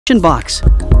box.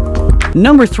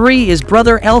 Number 3 is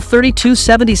Brother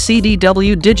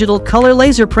L-3270CDW Digital Color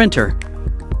Laser Printer.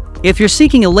 If you're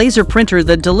seeking a laser printer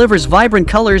that delivers vibrant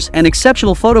colors and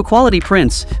exceptional photo quality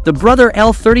prints, the Brother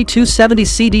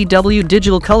L-3270CDW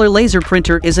Digital Color Laser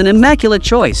Printer is an immaculate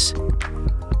choice.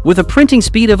 With a printing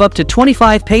speed of up to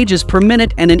 25 pages per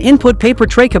minute and an input paper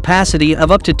tray capacity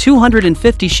of up to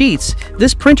 250 sheets,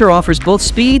 this printer offers both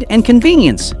speed and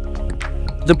convenience.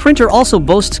 The printer also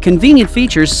boasts convenient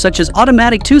features such as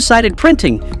automatic two-sided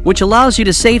printing, which allows you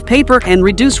to save paper and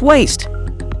reduce waste.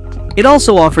 It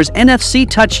also offers NFC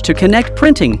touch to connect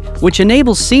printing, which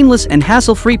enables seamless and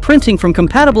hassle-free printing from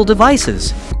compatible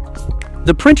devices.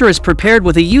 The printer is prepared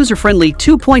with a user-friendly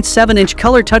 2.7-inch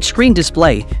color touchscreen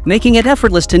display, making it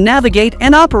effortless to navigate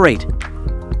and operate.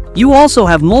 You also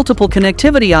have multiple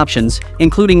connectivity options,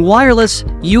 including wireless,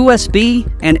 USB,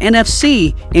 and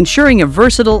NFC, ensuring a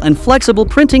versatile and flexible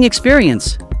printing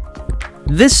experience.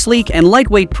 This sleek and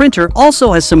lightweight printer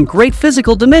also has some great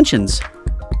physical dimensions.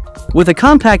 With a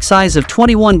compact size of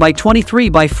 21 by 23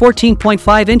 by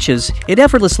 14.5 inches, it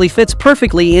effortlessly fits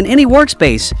perfectly in any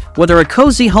workspace, whether a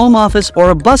cozy home office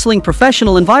or a bustling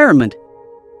professional environment.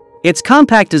 Its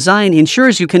compact design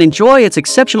ensures you can enjoy its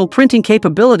exceptional printing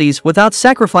capabilities without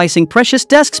sacrificing precious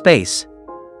desk space.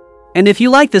 And if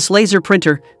you like this laser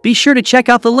printer, be sure to check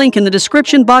out the link in the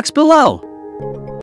description box below.